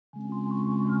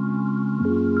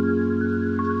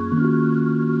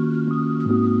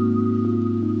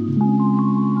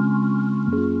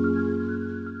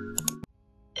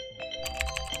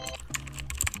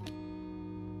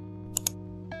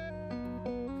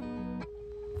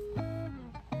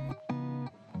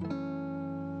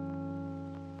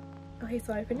Okay,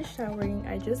 so I finished showering,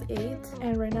 I just ate,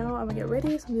 and right now I'm gonna get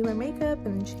ready, so I'm doing my makeup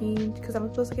and then change because I'm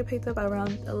supposed to get picked up at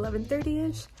around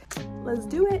 11:30ish. Let's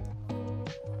do it.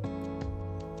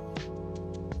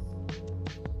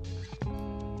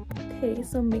 Okay,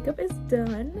 so makeup is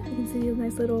done. You can see a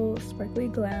nice little sparkly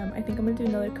glam. I think I'm gonna do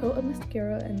another coat of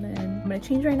mascara and then I'm gonna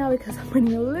change right now because I'm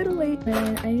running a little late.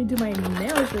 And I need to do my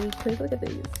nails really quick. Look at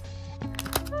these.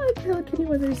 Oh, the Hello Kitty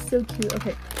ones are so cute.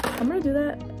 Okay, I'm gonna do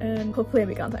that and hopefully I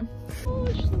make it on time. Oh,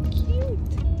 she's so cute.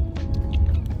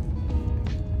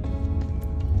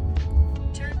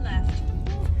 Turn left.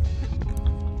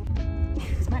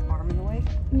 Is my arm in the way?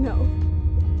 No.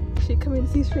 She coming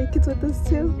to see Stray Kids with us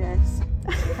too? Yes.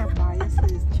 Her bias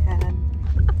is Chad.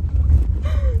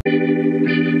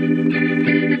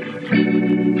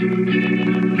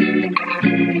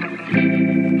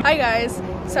 Hi guys,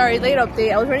 sorry, late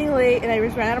update. I was running late and I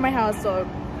just ran out of my house, so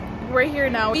we're here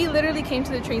now. We literally came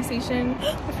to the train station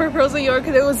for Pearls of York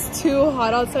because it was too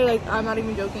hot outside. Like, I'm not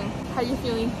even joking. How you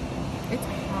feeling? It's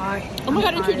hot. Oh my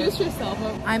god, introduce yourself.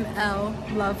 I'm Elle,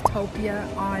 Lovetopia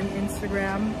on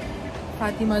Instagram.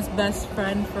 Fatima's best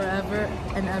friend forever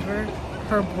and ever.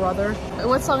 Her brother.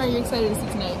 What song are you excited to see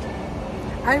tonight?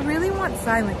 I really want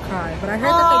Silent Cry, but I heard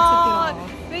that they took it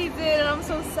off. They did, and I'm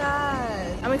so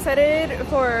sad. I'm excited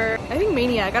for, I think,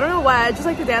 Maniac. I don't know why, I just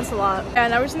like to dance a lot.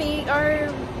 And now we're just gonna eat our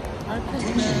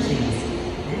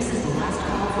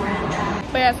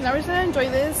But yeah, so now we're just gonna enjoy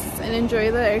this and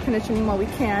enjoy the air conditioning while we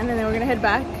can, and then we're gonna head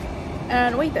back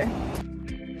and wait there.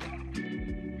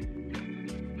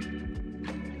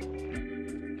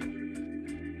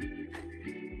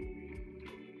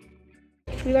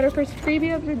 We got our first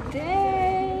freebie of the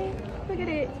day. Look at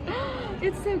it.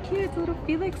 It's so cute. It's a little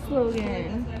Felix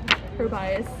slogan. Her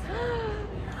bias.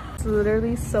 It's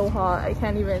literally so hot. I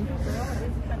can't even.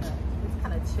 It's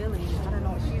kind of chilly. I don't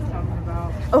know what she's talking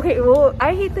about. Okay, well,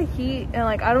 I hate the heat and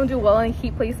like I don't do well in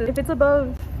heat places. If it's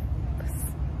above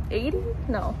 80?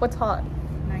 No. What's hot?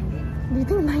 90. Do you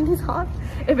think 90 is hot?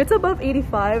 If it's above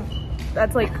 85,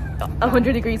 that's like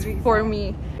 100 degrees for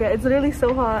me. Yeah, it's literally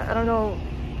so hot. I don't know.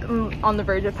 I'm on the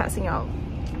verge of passing out.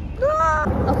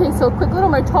 Okay, so quick little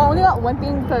merch haul. I only got one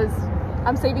thing because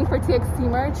I'm saving for TXT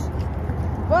merch.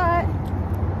 But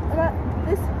I got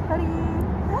this hoodie.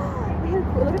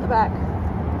 Look at the back.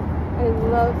 I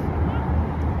love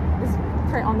this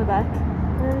print on the back.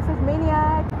 And then it says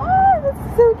Maniac. Oh, that's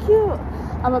so cute.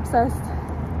 I'm obsessed.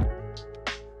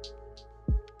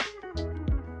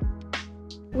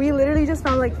 We literally just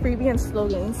found like freebie and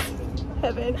slogans.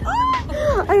 Heaven.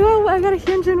 I got a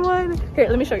Hyunjin one. Here,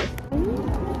 let me show you. Let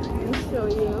me show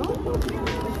you.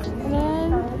 And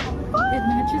then It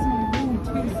matches my room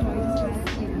too, so I just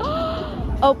see.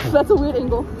 oh, that's a weird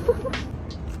angle.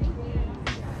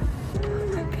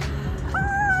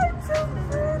 It's so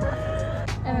pretty.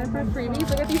 And then for freebies,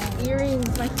 look at these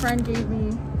earrings my friend gave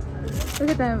me. Look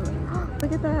at them.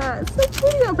 Look at that. It's so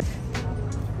pretty.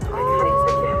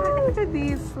 Oh, look at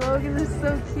these slogans. They're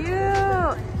so cute.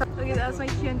 Look at that. That's my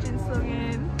Hyunjin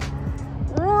slogan.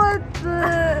 What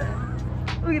the?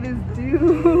 Look at this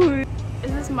dude.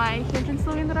 This is my Hyunjin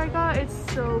slogan that I got. It's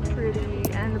so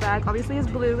pretty. And the back obviously is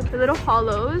blue with the little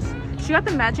hollows. She got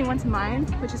the matching one to mine,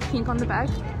 which is pink on the back.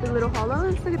 The little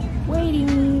hollows. Look at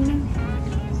waiting.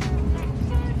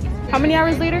 How many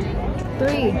hours later?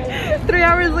 3. 3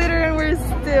 hours later and we're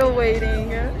still waiting.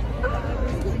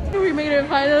 We made it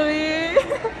finally.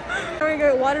 We're gonna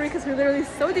get water because we're literally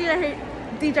so dehydrated.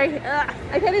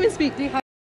 I can't even speak. We're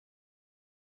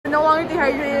no longer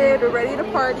dehydrated. We're ready to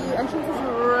party. Entrance is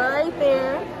right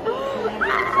there.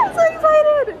 I'm so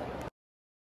excited.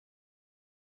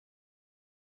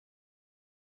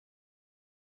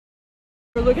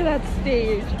 Look at that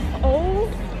stage. Oh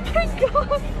my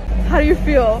god. How do you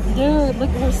feel? Dude, look,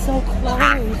 we're so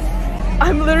close.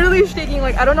 I'm literally shaking.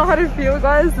 Like, I don't know how to feel,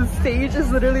 guys. The stage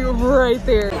is literally right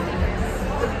there.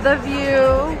 The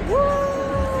view.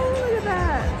 Whoa, look at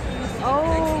that.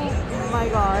 Oh my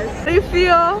gosh. How do you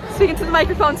feel? Speaking to the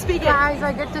microphone. Speak it. Guys,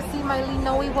 I get to see my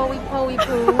Linoe Woey Poey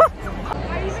Poo.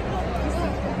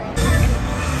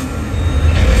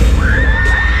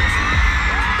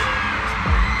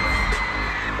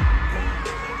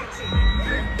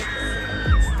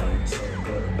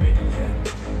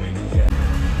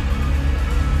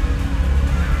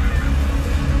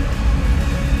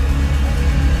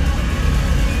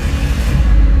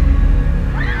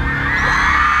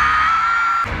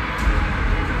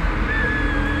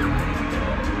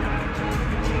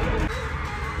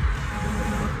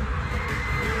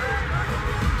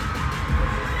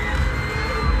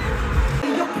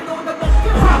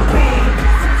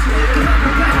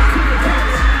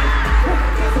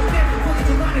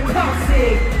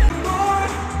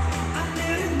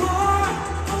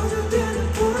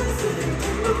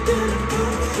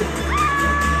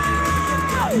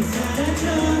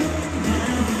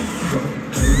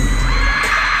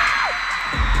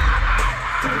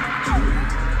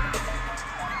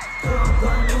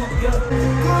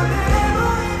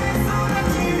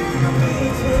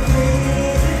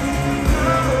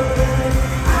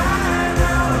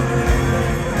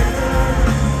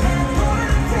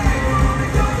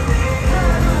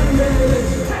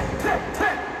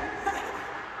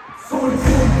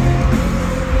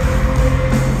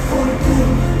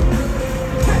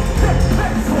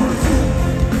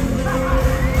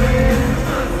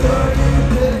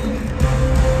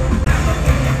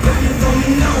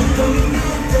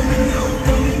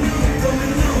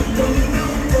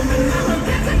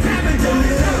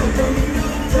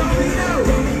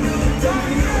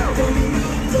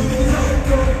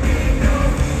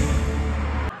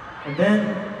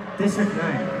 District 9.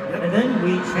 Yep. And then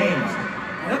we changed.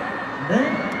 Yep. And then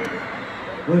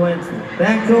we went to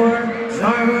Backdoor,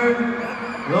 Charmer,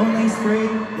 Lonely Street,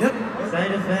 yep.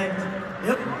 Side Effect.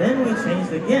 Yep. Then we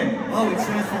changed again. Oh, we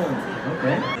transformed.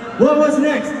 Okay. What was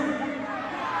next?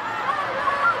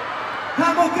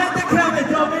 한번 갔다 가면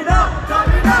domino,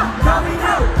 domino,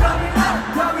 domino, domino,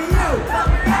 domino,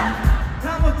 domino.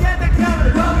 한번 갔다 가면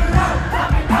domino,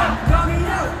 domino,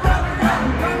 domino, domino,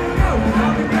 domino,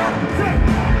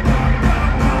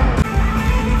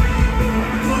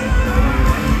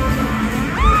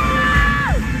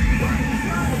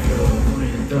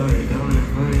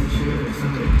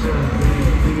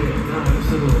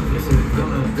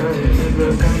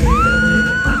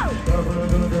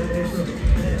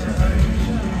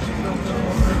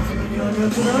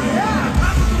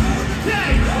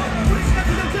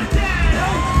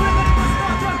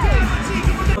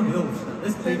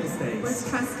 Let's play this days. Let's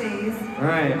trust days.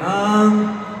 Alright,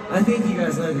 I think you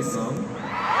guys know this song.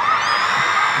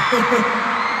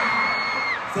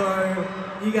 So,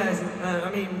 you guys,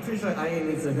 I mean, I'm pretty sure ANAHEIM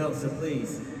needs some help, so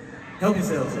please, help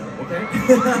yourselves out, okay?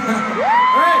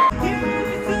 Alright!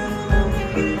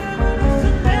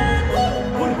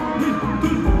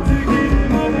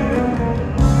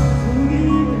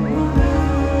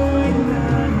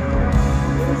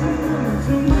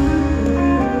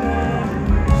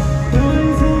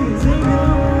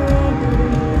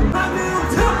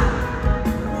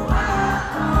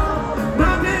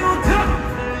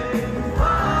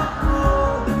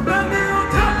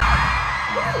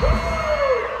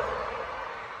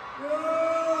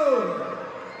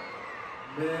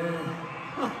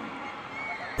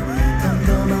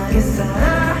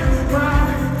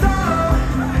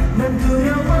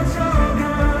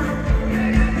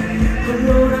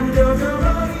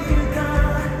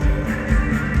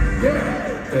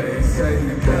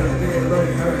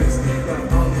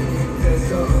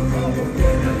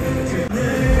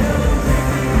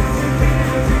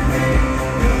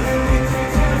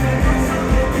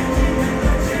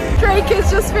 It's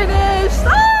just finished.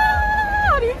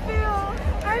 How do you feel?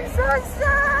 I'm so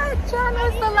sad. John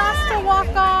was the last to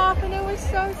walk off and it was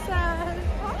so sad.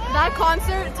 That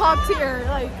concert, top tier.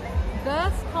 Like,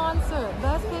 Best concert,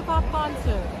 best K-pop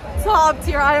concert. top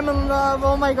tier. I am in love.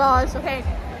 Oh my gosh. Okay,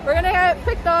 we're gonna get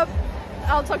picked up.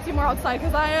 I'll talk to you more outside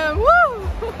because I am woo.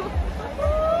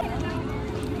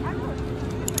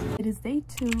 It is day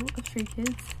 2 of Stray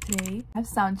Kids. Today I have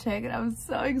sound check and I was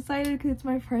so excited because it's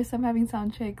my first time having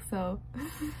sound check, so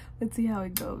let's see how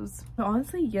it goes. But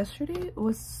honestly, yesterday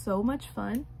was so much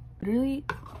fun. Literally,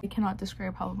 I cannot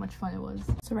describe how much fun it was.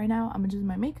 So right now I'm gonna do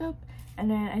my makeup,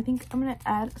 and then I think I'm gonna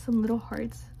add some little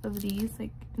hearts of these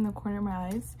like in the corner of my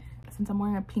eyes since I'm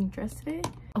wearing a pink dress today.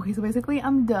 Okay, so basically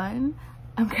I'm done.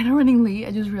 I'm kind of running late.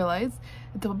 I just realized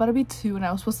it's about to be 2 and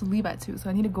I was supposed to leave at 2, so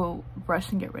I need to go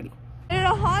brush and get ready. In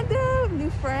a Honda, new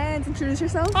friends. Introduce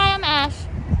yourself. Hi, I'm Ash.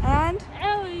 And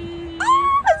Ellie.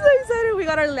 Oh, I'm so excited. We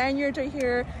got our lanyards right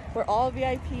here. We're all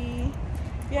VIP.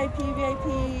 VIP,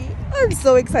 VIP. I'm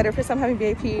so excited for some having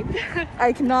VIP.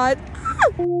 I cannot.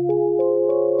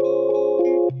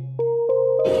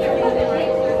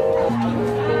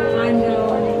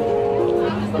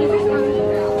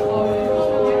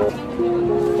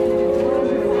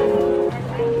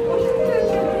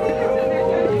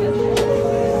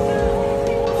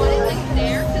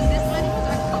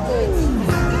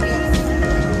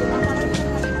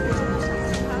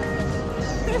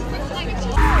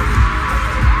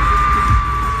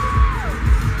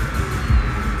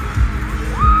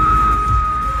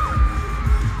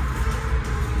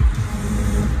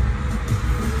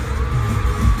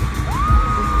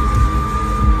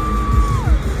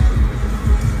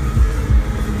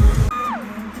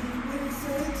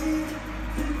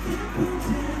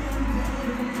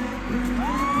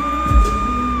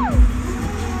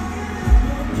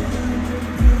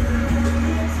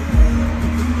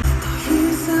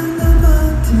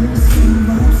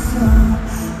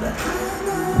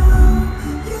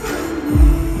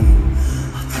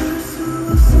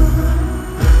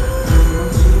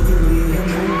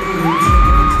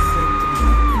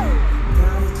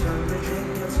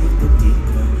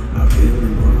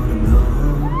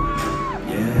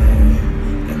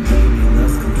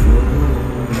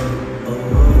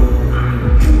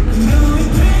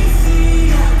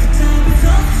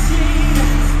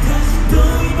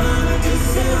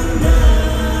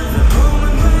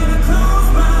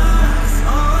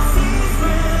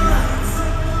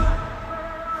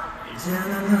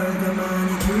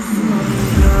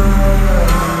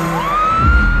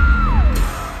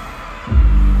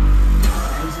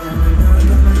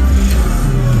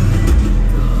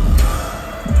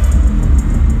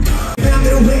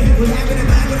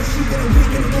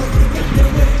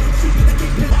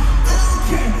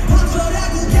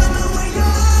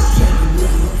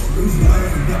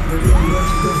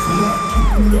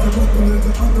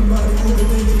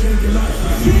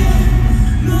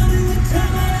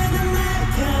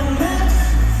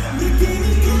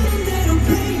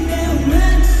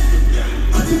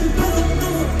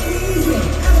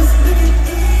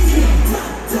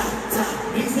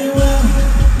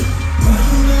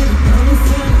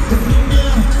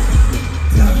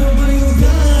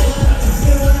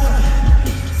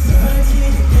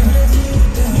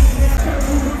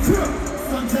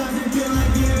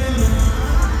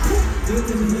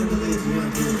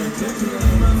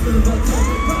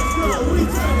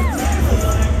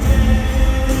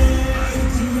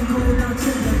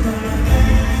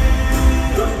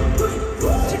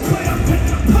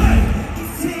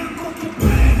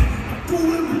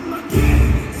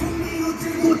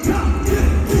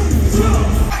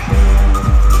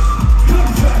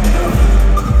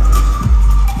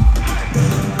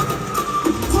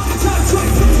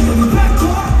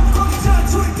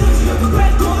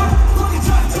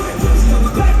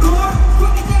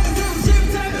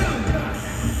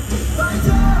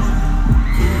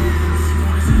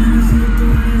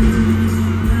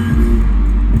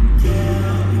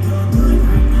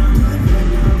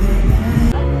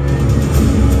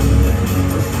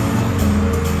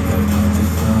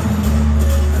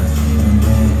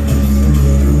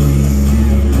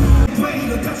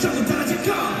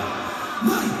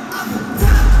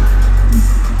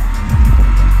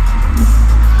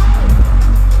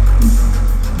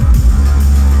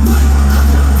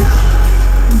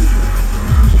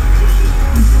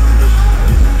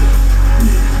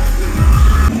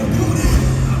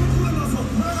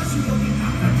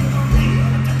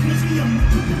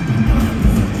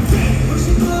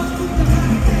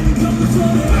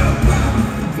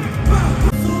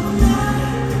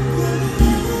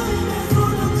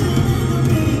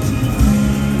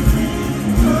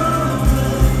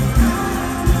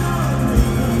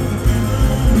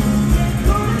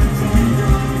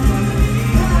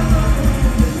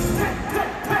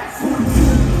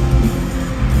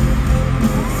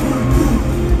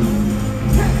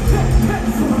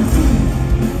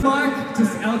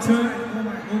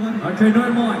 Okay, no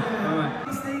mic. Alright.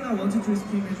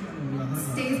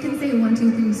 Stays can say 1,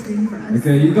 2, 3, scream for us.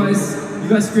 Okay, you guys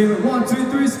scream it. 1,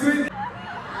 2, 3, scream.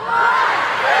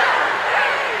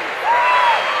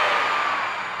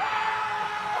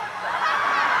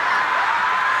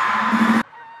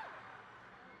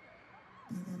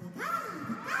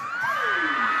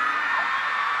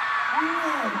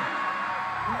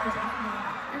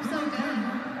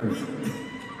 You're so good.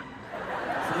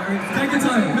 Take your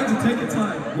time. You have to take your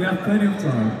time. We have plenty of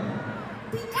time.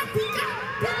 Pikachu.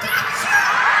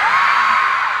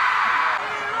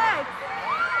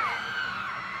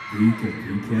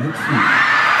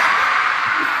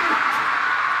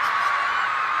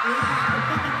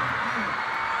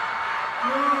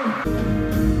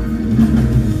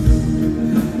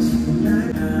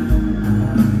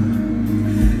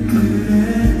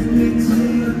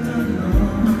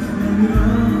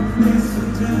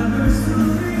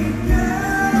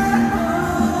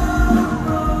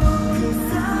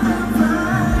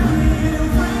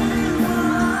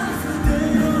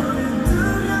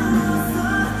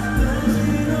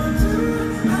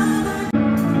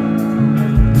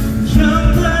 Young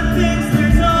blood things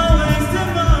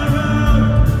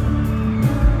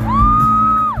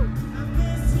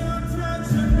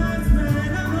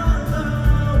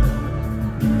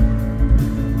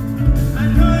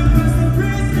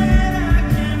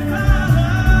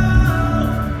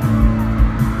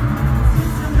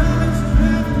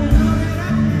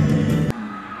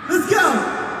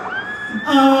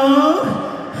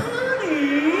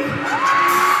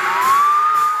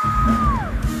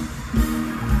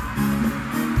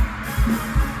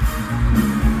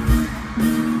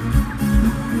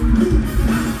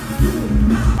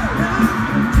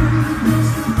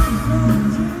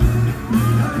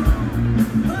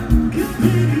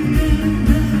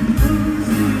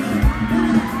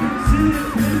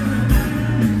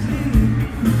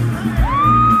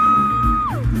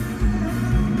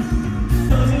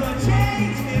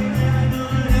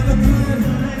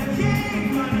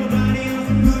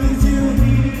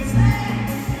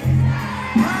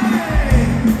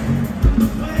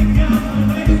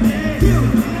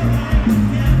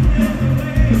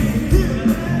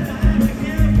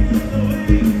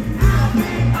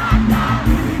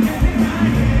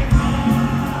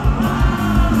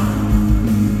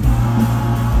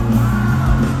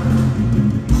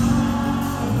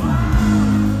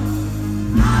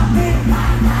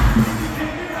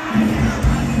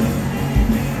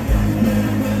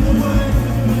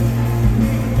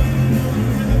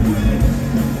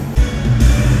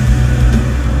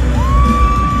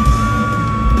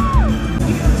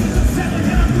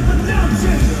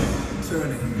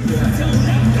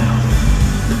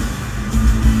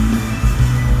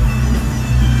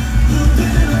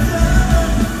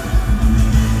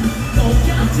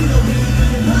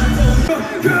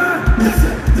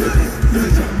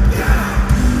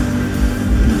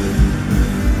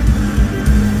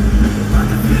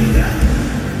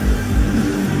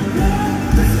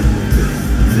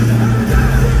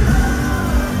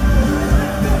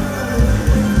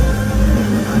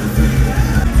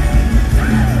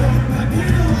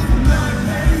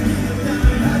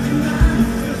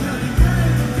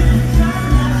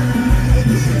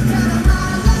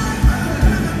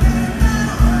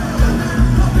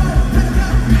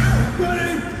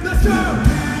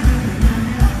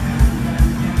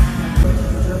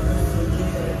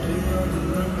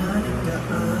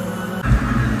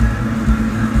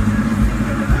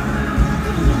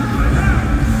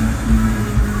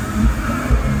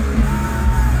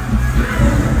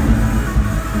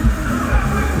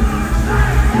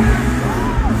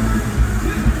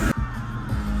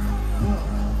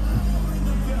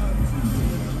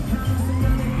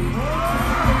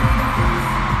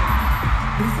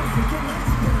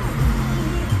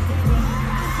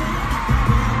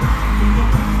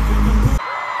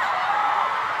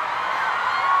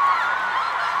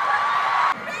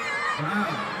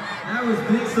That was a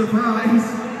big surprise.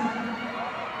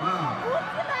 Wow.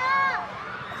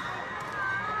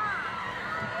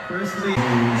 Firstly,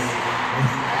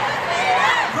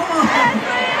 come on.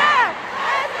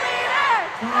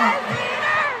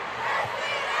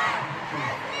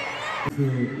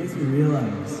 It makes me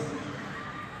realize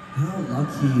how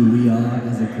lucky we are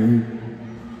as a group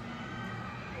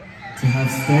to have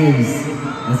space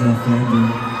as our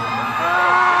family.